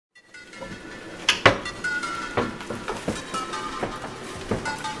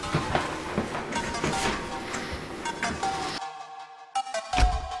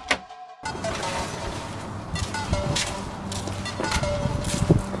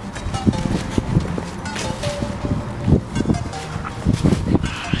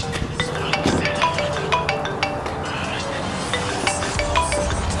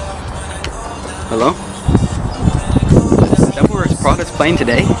playing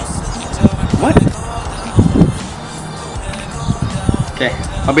today? What? Okay,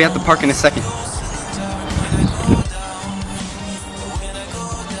 I'll be at the park in a second.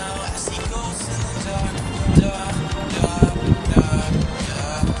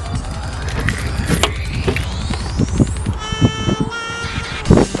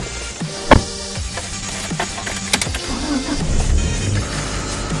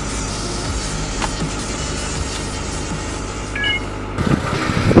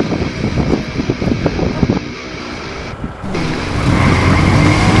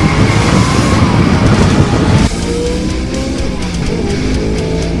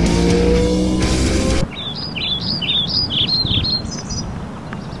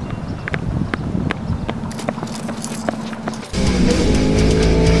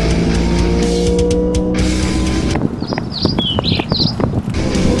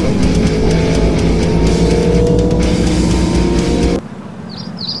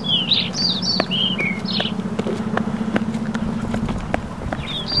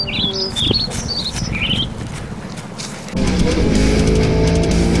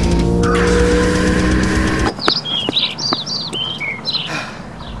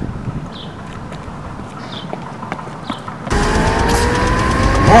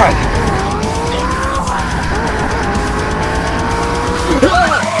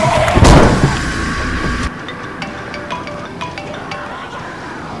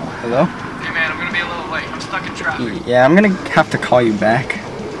 Hello? Hey man, I'm gonna be a little late. I'm stuck in traffic. Yeah, I'm gonna have to call you back.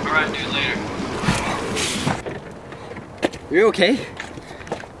 Alright, dude, later. Are you okay?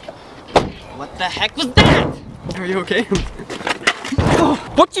 What the heck was that? Are you okay?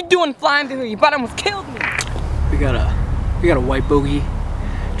 What you doing flying through here? You about almost killed me. We got a white bogey.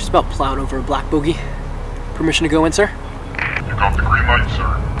 Just about plowed over a black bogey. Permission to go in, sir? You got the green light,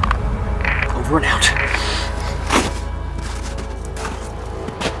 sir. Over and out.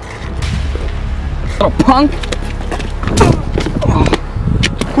 Little punk.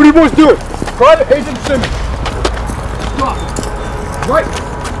 What are you boys doing? Private Agent Simmons. Stop. Right.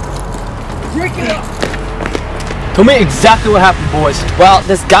 Drink it up. Tell me exactly what happened, boys. Well,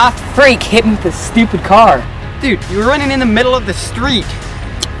 this goth freak hit me with this stupid car. Dude, you were running in the middle of the street.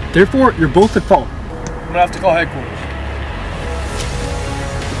 Therefore, you're both at fault. I'm gonna have to call headquarters.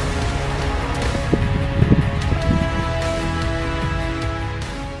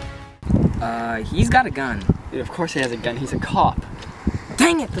 He's got a gun. Dude, of course he has a gun. He's a cop.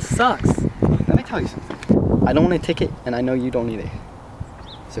 Dang it, this sucks. Let me tell you something. I don't want a ticket, and I know you don't either.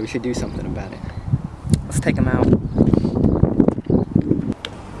 So we should do something about it. Let's take him out.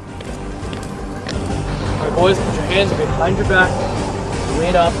 Alright, boys, put your hands behind your back.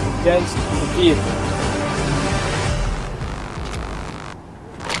 Lean up against the vehicle.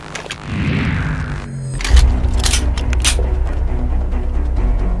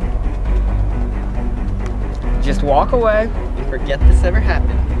 Just walk away. And forget this ever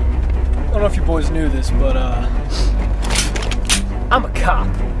happened. I don't know if you boys knew this, but I'm a cop.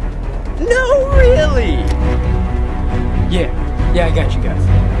 No, really? Yeah, I got you guys.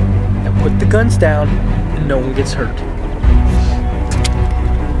 Now put the guns down and no one gets hurt.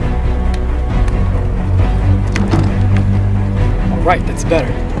 Alright, that's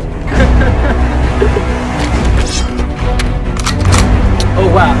better. Oh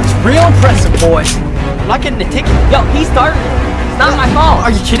wow, it's real impressive, boys. I'm not getting a ticket. Yo, he started it. It's not my fault.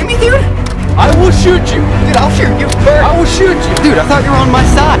 Are you kidding me, dude? I will shoot you. Dude, I'll shoot you first. I will shoot you. Dude, I thought you were on my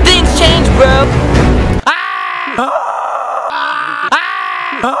side. Things change